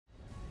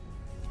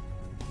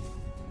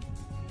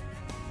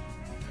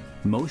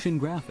Motion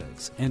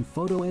graphics and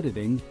photo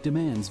editing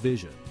demands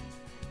vision.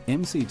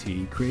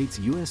 MCT creates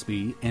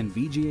USB and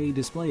VGA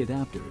display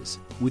adapters,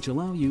 which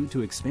allow you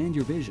to expand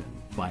your vision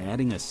by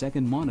adding a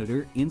second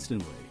monitor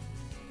instantly.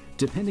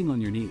 Depending on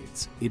your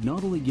needs, it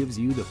not only gives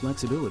you the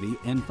flexibility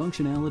and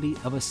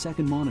functionality of a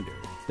second monitor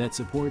that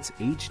supports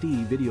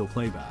HD video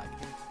playback,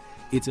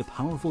 it's a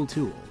powerful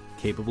tool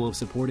capable of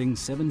supporting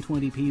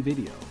 720p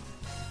video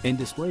and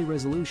display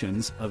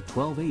resolutions of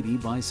 1280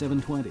 by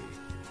 720,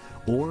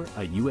 or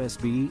a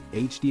USB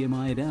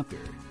HDMI adapter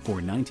for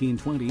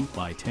 1920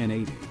 by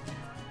 1080.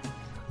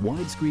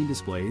 Widescreen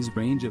displays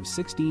range of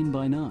 16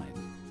 by 9,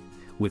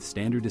 with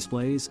standard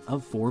displays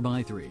of 4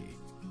 by 3.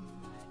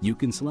 You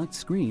can select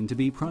screen to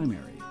be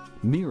primary,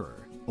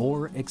 mirror,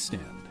 or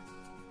extend.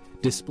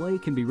 Display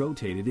can be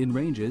rotated in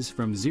ranges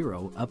from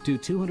 0 up to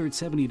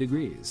 270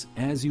 degrees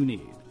as you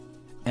need.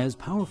 As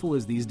powerful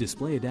as these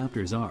display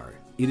adapters are,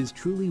 it is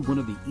truly one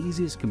of the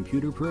easiest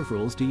computer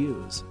peripherals to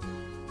use.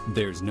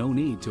 There's no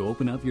need to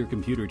open up your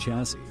computer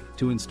chassis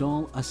to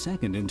install a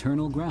second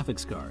internal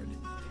graphics card.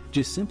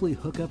 Just simply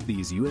hook up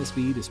these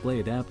USB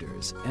display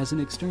adapters as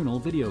an external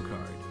video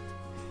card.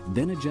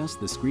 Then adjust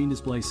the screen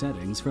display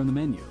settings from the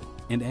menu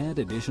and add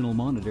additional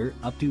monitor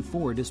up to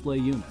 4 display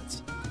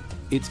units.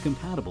 It's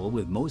compatible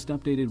with most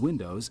updated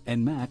Windows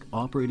and Mac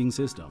operating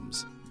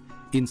systems.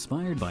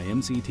 Inspired by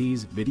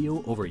MCT's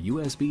video over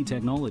USB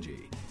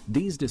technology,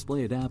 these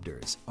display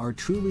adapters are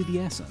truly the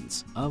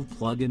essence of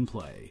plug and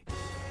play.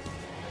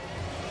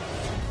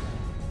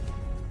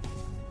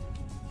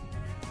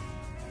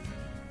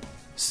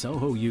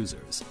 SOHO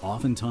users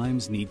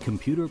oftentimes need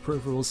computer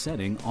peripheral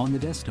setting on the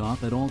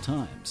desktop at all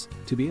times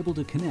to be able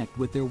to connect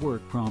with their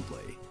work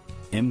promptly.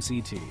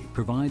 MCT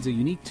provides a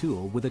unique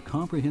tool with a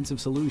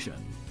comprehensive solution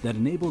that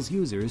enables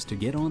users to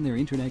get on their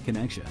internet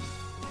connection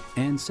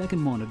and second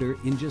monitor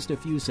in just a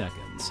few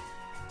seconds.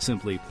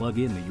 Simply plug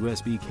in the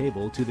USB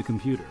cable to the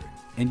computer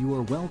and you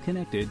are well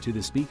connected to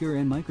the speaker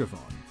and microphone,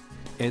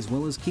 as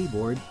well as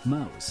keyboard,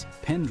 mouse,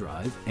 pen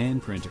drive,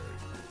 and printer.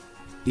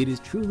 It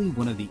is truly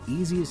one of the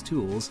easiest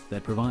tools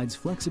that provides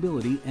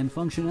flexibility and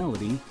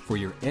functionality for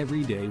your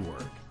everyday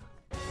work.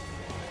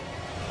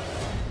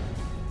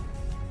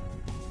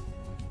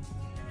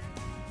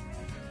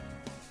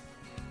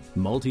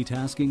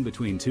 Multitasking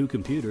between 2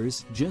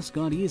 computers just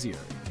got easier.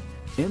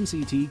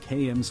 MCT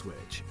KM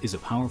Switch is a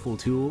powerful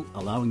tool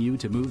allowing you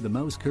to move the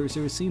mouse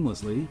cursor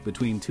seamlessly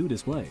between 2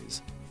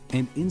 displays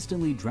and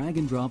instantly drag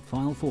and drop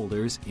file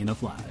folders in a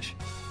flash.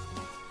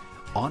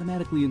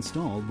 Automatically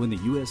installed when the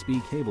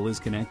USB cable is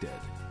connected.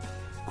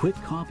 Quick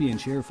copy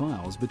and share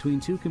files between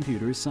 2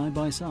 computers side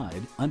by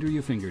side under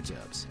your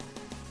fingertips.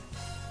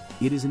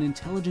 It is an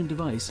intelligent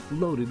device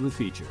loaded with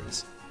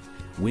features.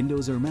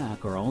 Windows or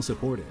Mac are all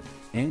supported,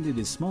 and it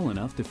is small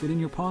enough to fit in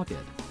your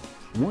pocket.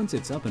 Once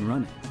it's up and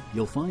running,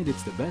 you'll find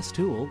it's the best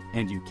tool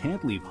and you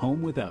can't leave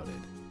home without it.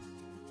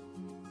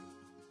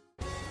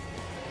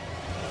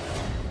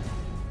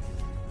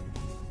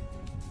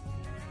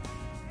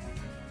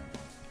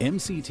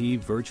 MCT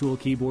Virtual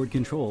Keyboard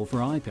Control for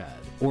iPad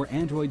or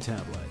Android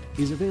tablet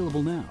is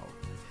available now.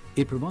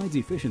 It provides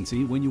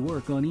efficiency when you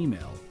work on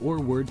email or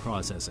word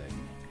processing,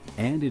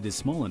 and it is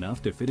small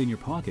enough to fit in your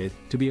pocket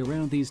to be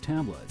around these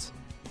tablets.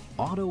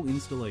 Auto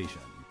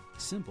installation.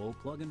 Simple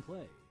plug and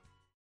play.